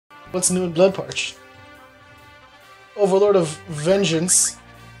What's new in Blood Parch? Overlord of Vengeance.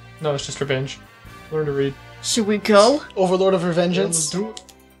 No, it's just revenge. Learn to read. Should we go? Overlord of Yeah, Revengeance. let's do it.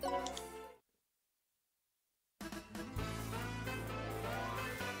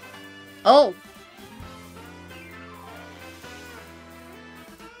 Oh.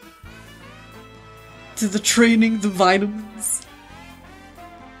 To the training, the vitamins.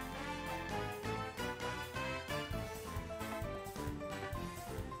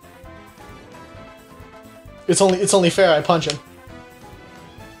 It's only fair I punch him.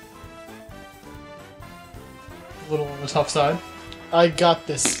 A little on the tough side. I got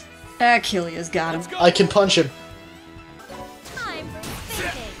this. Achilles got him. I can punch him. Time for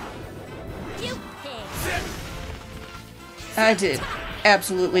thinking. You pig. I did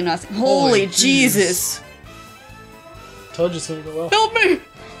absolutely nothing. Holy Jesus! Told you it's gonna go well. Help me!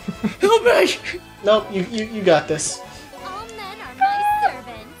 Help me! Nope, you got this. All men are my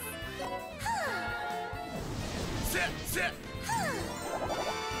servants.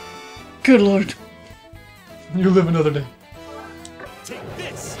 Good lord. You live another day. Take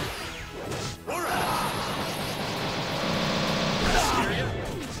this.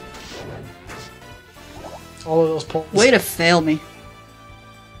 All of those pulls. Way to fail me.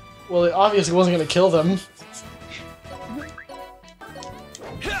 Well, it obviously wasn't gonna kill them.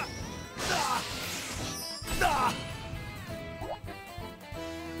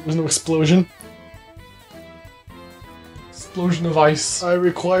 There's no explosion. Explosion of ice. I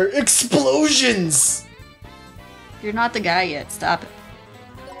require explosions! You're not the guy yet. Stop it.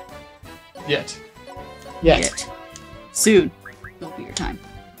 Yet. Yet. Soon. Will be your time.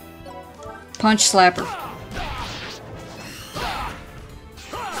 Punch slapper.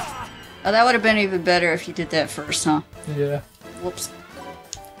 Oh, that would have been even better if you did that first, huh? Yeah. Whoops.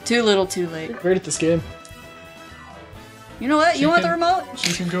 Too little, too late. Great at this game. You know what? You want the Chicken. remote?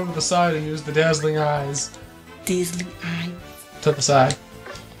 She can go to the side and use the dazzling eyes. Dazzling eye. To the side.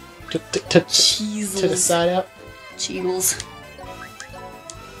 To the Cheezels. side out. Cheezels.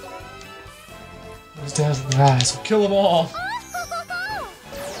 Those dazzling eyes will kill them all.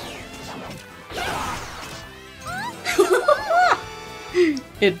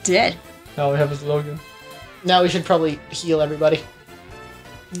 It did. Now we have his Logan. Now we should probably heal everybody.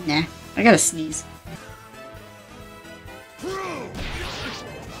 Nah. I gotta sneeze.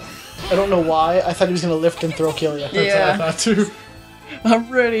 I don't know why. I thought he was gonna lift and throw kill you. That's what I thought too.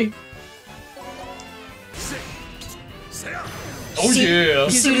 I'm ready. Oh yeah.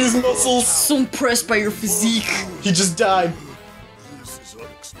 See his muscles. So impressed by your physique. He just died.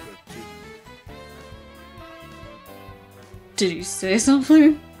 Did you say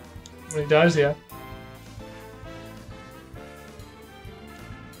something? When he dies, yeah.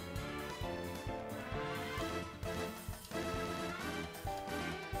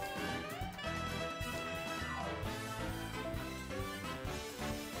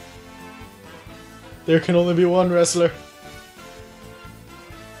 There can only be one wrestler.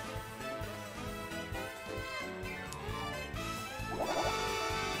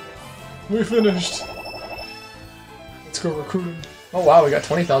 We finished. Let's go recruit him. Oh wow, we got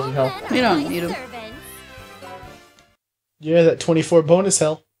 20,000 health. We don't need him. Servants. Yeah, that 24 bonus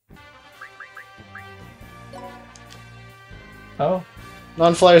hell. Oh.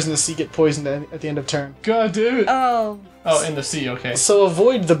 Non-flyers in the sea get poisoned at the end of turn. God damn it. Oh. Oh, in the sea, okay. So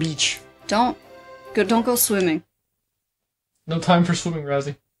avoid the beach. Don't go swimming. No time for swimming,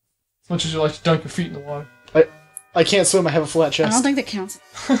 Razzie. As much as you like to dunk your feet in the water. I can't swim, I have a flat I chest. don't think that counts.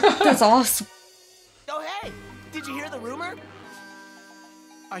 That's awesome. Oh hey! Did you hear the rumor?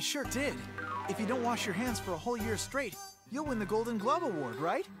 I sure did. If you don't wash your hands for a whole year straight, you'll win the Golden Glove Award,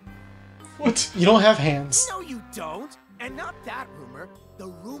 right? What? You don't have hands. No, you don't. And not that rumor. The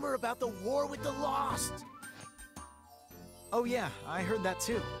rumor about the war with the Lost. Oh yeah, I heard that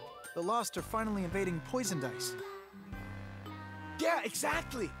too. The Lost are finally invading Poison Dice. Yeah,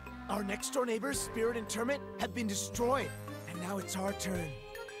 exactly. Our next door neighbors, Spirit and Termit, have been destroyed. And now it's our turn.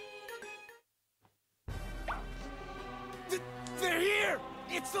 They're here!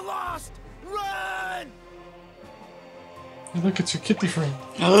 It's the Lost! Run! Hey, look, it's your kitty friend.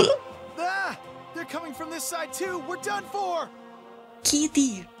 Ah! They're coming from this side too! We're done for!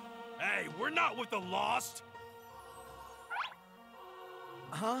 Kitty. Hey, we're not with the Lost!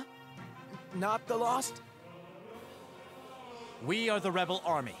 Huh? Not the Lost? We are the rebel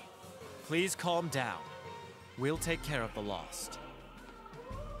army. Please calm down. We'll take care of the Lost.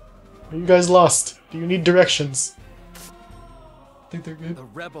 Are you guys lost? Do you need directions? I think they're good. The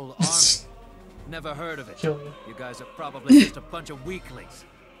rebel army. Never heard of it. Kill you. You guys are probably just a bunch of weaklings.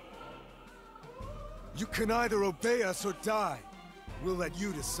 You can either obey us or die. We'll let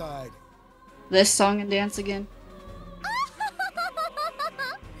you decide. This song and dance again?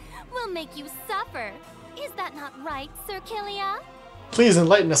 We'll make you suffer. Is that not right, Sir Killia? Please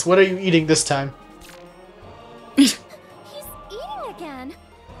enlighten us. What are you eating this time? He's eating again.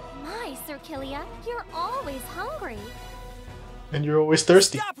 My, Sir Killia, you're always hungry. And you're always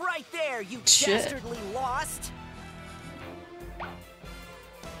thirsty. Stop right there, you Shit. dastardly lost!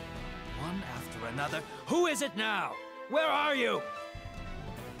 One after another. Who is it now? Where are you?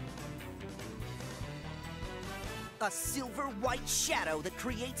 A silver-white shadow that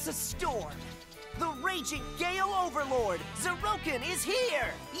creates a storm. The raging Gale Overlord, Zerokin, is here!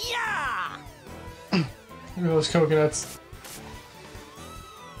 Yeah! Look at those coconuts.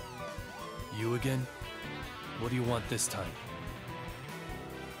 You again? What do you want this time?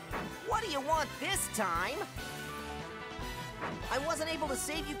 What do you want this time? I wasn't able to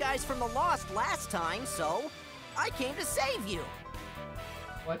save you guys from the Lost last time, so I came to save you.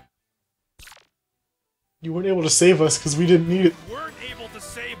 What? You weren't able to save us because we didn't need it. Weren't able to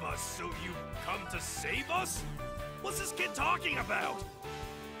save us, so you come to save us? What's this kid talking about?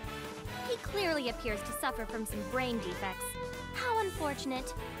 He clearly appears to suffer from some brain defects. How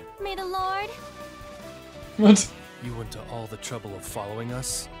unfortunate. May the Lord... What? You went to all the trouble of following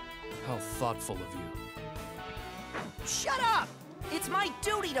us? How thoughtful of you. Shut up! It's my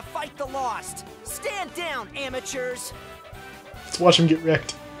duty to fight the Lost. Stand down, amateurs. Let's watch him get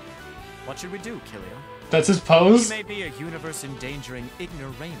wrecked. What should we do, Killia? That's his He pose? may be a universe-endangering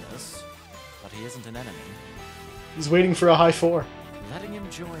ignoramus, but he isn't an enemy. He's waiting for a high 4. Letting him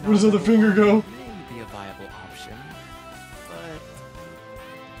join Where does the our other finger go? may be a viable option,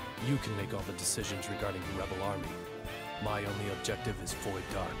 but You can make all the decisions regarding the Rebel Army. My only objective is Void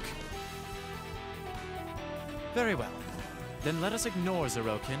Dark. very well. Then let us ignore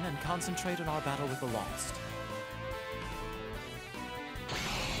Zerokin and concentrate on our battle with the Lost.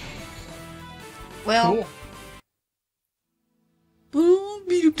 Well, Cool. we'll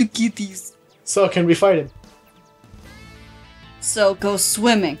beat up the kitties. So, can we fight him? So go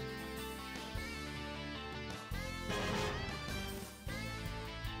swimming.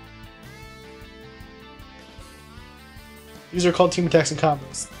 These are called team attacks and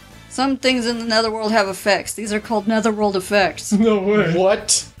combos. Some things in the Netherworld have effects. These are called Netherworld effects. No way.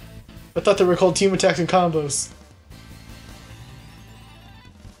 What? I thought they were called team attacks and combos.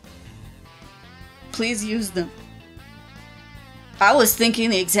 Please use them. I was thinking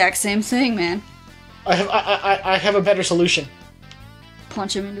the exact same thing, man. I have a better solution.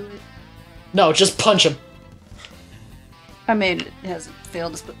 Punch him into it. No, just punch him. I made it. It hasn't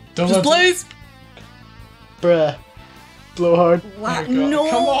failed us, but Don't just let blaze. Bruh. Blow hard. Wow, God. no!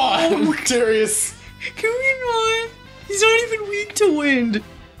 Come on! Darius. Come on! He's not even weak to wind.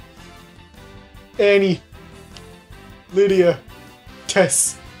 Annie. Lydia.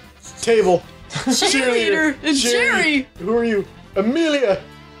 Tess. Table. Cheerleader and Jerry. Who are you? Amelia.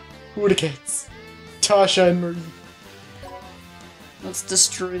 Who are the cats? Tasha and Marie. Let's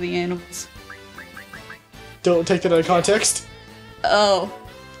destroy the animals. Don't take that out of context. Oh.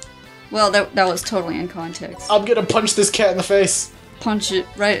 Well, that was totally in context. I'm gonna punch this cat in the face. Punch it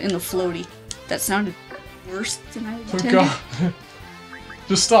right in the floaty. That sounded worse than I Oh intended. god.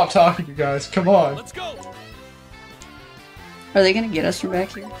 Just stop talking, you guys. Come on. Let's go! Are they gonna get us from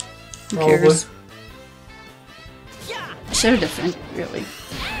back here? Who Probably. cares? I should have defended, really.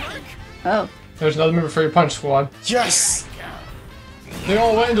 Oh. There's another member for your punch squad. Yes! They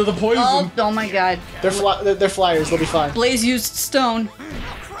all went into the poison. Oh my god. They're flyers, they'll be fine. Blaze used stone.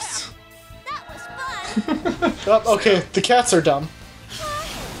 That was fun! Oh, okay, the cats are dumb.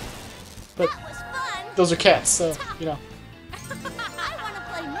 But That was fun! those are cats, so, you know. I want to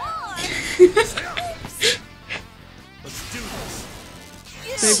play more! Let's do this.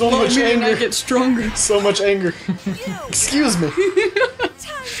 So much I anger. get stronger. So much anger. Excuse me.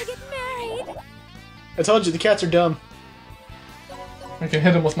 Time to get married! I told you, the cats are dumb. I can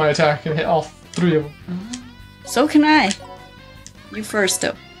hit him with my attack and hit all three of them. So can I. You first,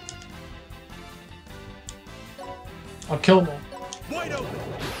 though. I'll kill them all. Wide open!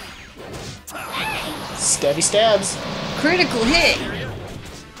 Stabby stabs. Critical hit.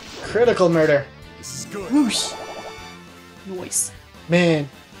 Critical murder. This is good. Whoosh. Noise. Man,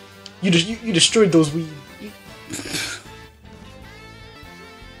 you destroyed those weed.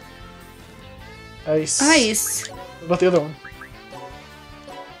 Ice. Ice. What about the other one?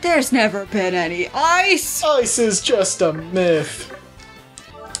 There's never been any ice. Ice is just a myth.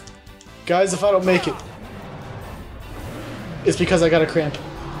 Guys, if I don't make it, it's because I got a cramp.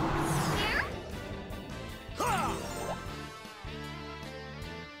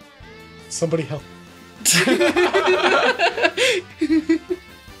 Somebody help.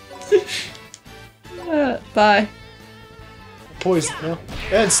 Bye. Poison, no?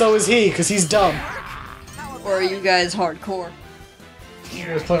 And so is he, because he's dumb. Or are you guys hardcore? You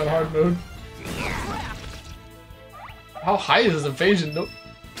guys play on hard mode. How high is his evasion? No.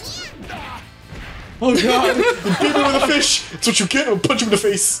 Oh god! He beat me with a fish! That's what you get, I'll punch him in the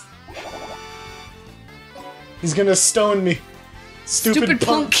face! He's gonna stone me. Stupid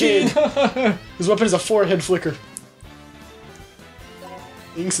punk kid! His weapon is a forehead flicker.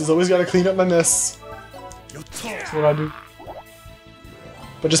 Inks has always gotta clean up my mess. That's what I do.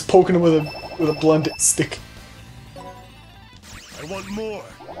 By just poking him with a blunt stick. I want more.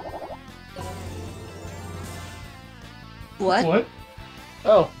 What? What?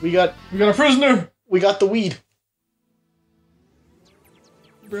 Oh, we got a prisoner! We got the weed.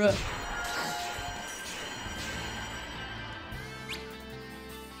 Bruh.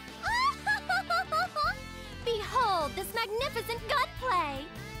 Behold this magnificent gunplay!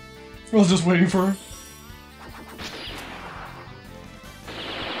 I was just waiting for her.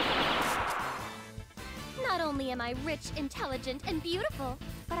 Not only am I rich, intelligent, and beautiful,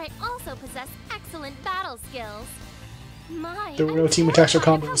 but I also possess excellent battle skills. My, There were no team attacks or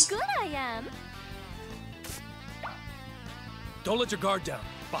combos. how good I am! Don't let your guard down.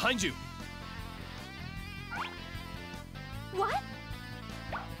 Behind you. What?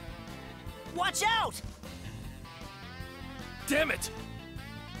 Watch out! Damn it!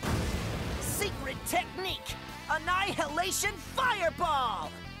 Secret technique! Annihilation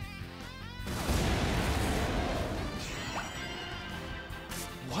Fireball!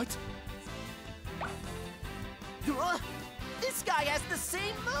 What? This guy has the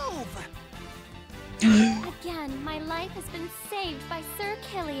same move! Again, my life has been saved by Sir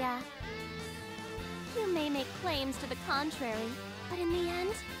Killia. You may make claims to the contrary, but in the end,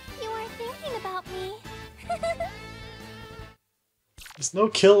 you are thinking about me. There's no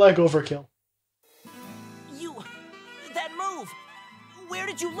kill like overkill. That move! Where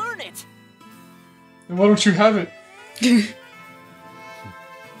did you learn it? And why don't you have it? He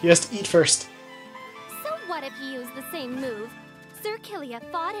has to eat first. So what if he used the same move? Sir Killia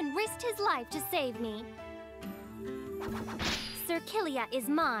fought and risked his life to save me. Sir Killia is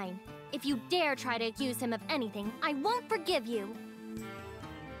mine. If you dare try to accuse him of anything, I won't forgive you.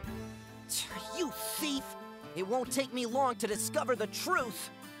 You thief! It won't take me long to discover the truth.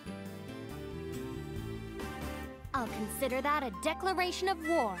 I'll consider that a declaration of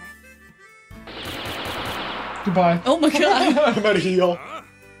war. Goodbye. Oh my god. I'm out of here, y'all. Huh?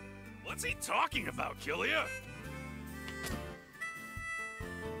 What's he talking about, Killia?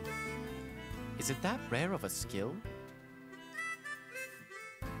 Is it that rare of a skill?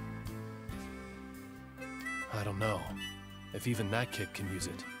 I don't know. If even that kid can use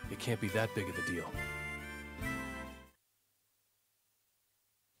it, it can't be that big of a deal.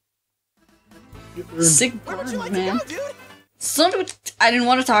 Sick Where would burn, you like man. to go, dude? Son of a- I didn't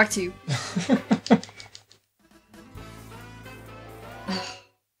want to talk to you.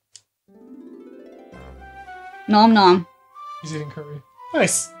 Nom nom. He's eating curry.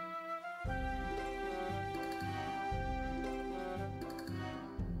 Nice.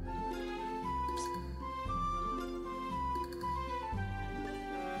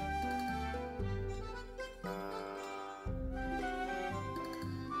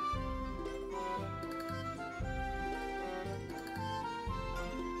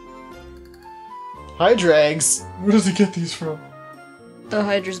 Hydrags. Where does he get these from? The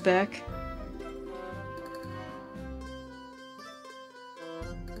Hydra's back.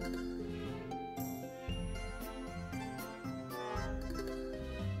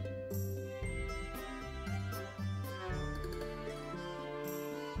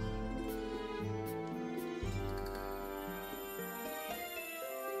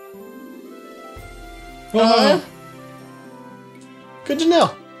 Good to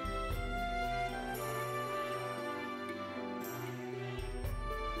know.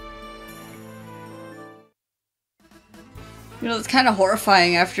 You know, it's kind of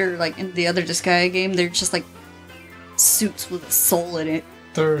horrifying after, like, in the other Disgaea game, they're just, like, suits with a soul in it.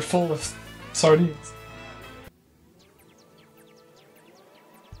 They're full of sardines.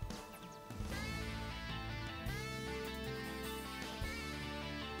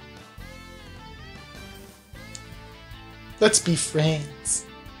 Let's be friends.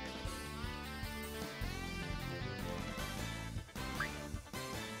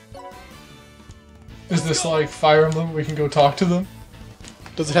 Is this like Fire Emblem? We can go talk to them?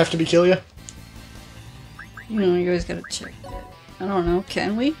 Does it have to be Killia? You know, you always gotta check that. I don't know,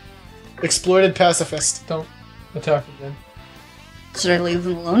 can we? Exploited pacifist. Don't attack again. Should I leave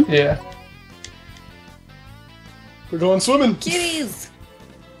them alone? Yeah. We're going swimming. Kitties!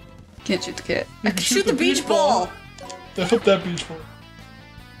 Can't shoot the cat. I can shoot the beach ball! Flip that beach ball.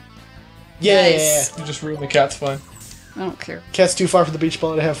 Yeah. Nice. You just ruined the cat's fun. I don't care. Cat's too far for the beach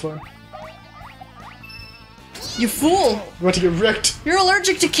ball to have fun. You fool! You want to get wrecked. You're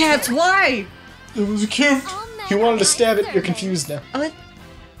allergic to cats, why? It was cute. He wanted to stab it, you're confused now. What?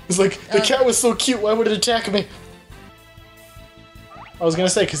 It's like, the cat was so cute, why would it attack me? I was gonna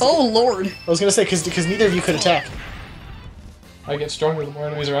say, cause... Oh, Lord. I was gonna say, cause neither of you could attack. I get stronger the more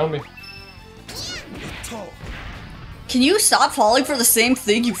enemies around me. Can you stop falling for the same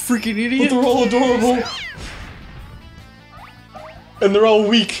thing, you freaking idiot? But they're all adorable. And they're all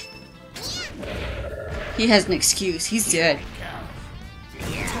weak. He has an excuse. He's dead.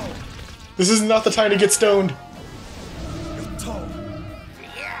 This is not the time to get stoned.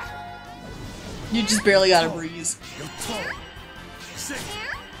 You just barely got a breeze.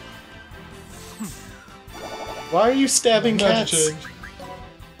 Why are you stabbing cats? Yes.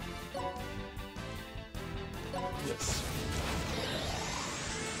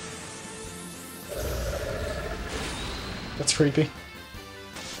 That's creepy.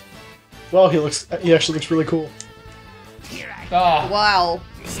 Well, he actually looks really cool. Ah. Wow.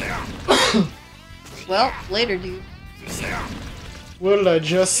 Well, later, dude. What did I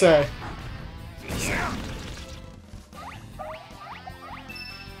just say?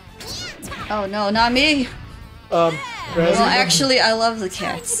 Oh no, not me. Razzie, Well, actually, I love the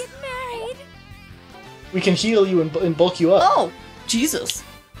cats. we can heal you and bulk you up. Oh, Jesus.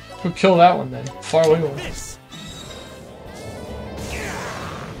 Who killed that one then? Far away one.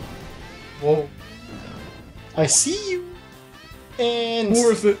 Whoa. I see you. And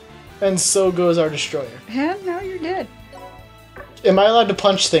Worth it. And so goes our destroyer. And now you're dead. Am I allowed to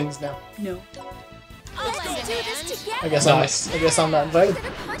punch things now? No. Let's do this together. I guess Nice. I guess I'm not invited.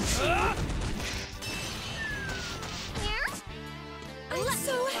 I'm so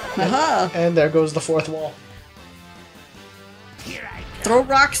happy. Haha. And there goes the fourth wall. Throw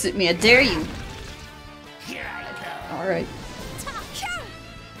rocks at me, I dare you. Alright.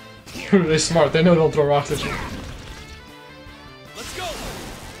 They're smart. They know don't throw rocks at you. Let's go.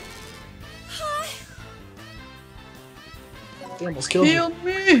 They almost killed me. Heal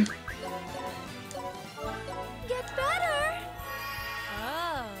me! Get better.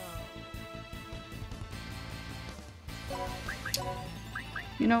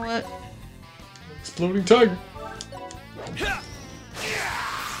 You know what? Exploding tiger.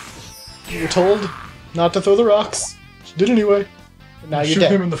 You were told not to throw the rocks. You did anyway. And now you're Shoot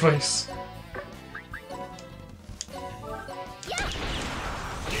dead. him in the face.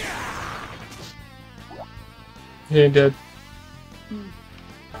 He ain't dead.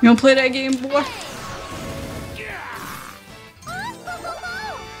 You wanna play that game, boy?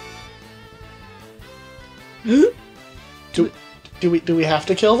 Do we have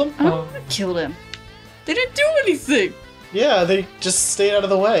to kill them? I don't wanna kill them. They didn't do anything! Yeah, they just stayed out of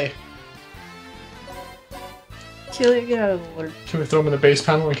the way. Kill you, get out of the water. Can we throw him in the base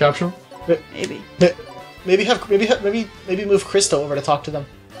panel and capture him? Maybe. Maybe move Christo over to talk to them.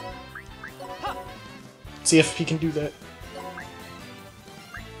 See if he can do that.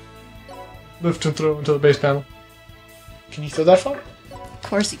 Lift and throw into the base panel. Can you throw that far? Of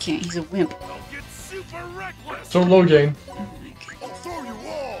course he can't, he's a wimp. Get super reckless. Throw low gain. I'll throw you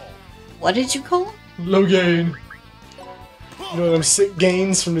all. What did you call him? Low gain. You know them sick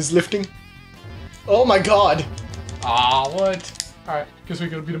gains from his lifting? Oh my god! Ah, what? Alright, guess we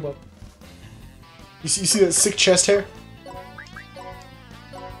gotta beat him up. You see that sick chest hair?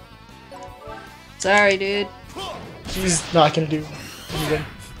 Sorry, dude. He's not gonna do anything.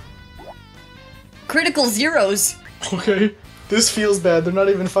 Critical zeros! Okay. This feels bad, they're not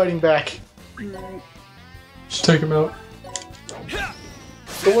even fighting back. Just take him out.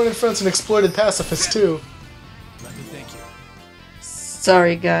 The one in front's an exploited pacifist too. Let me thank you.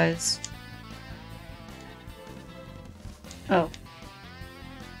 Sorry, guys. Oh.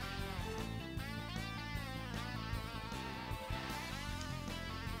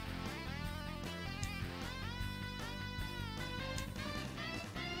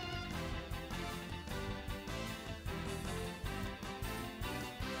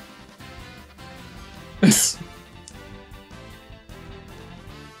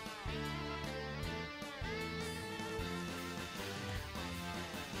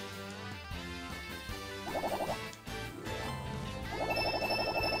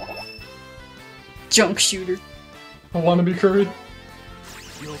 Junk shooter. I wanna be curried.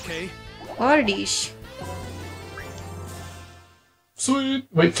 You okay? Oddities. Sweet.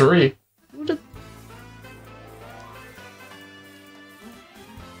 Wait, 3.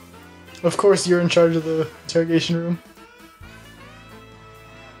 Of course, you're in charge of the interrogation room.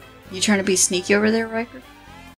 You trying to be sneaky over there, Riker?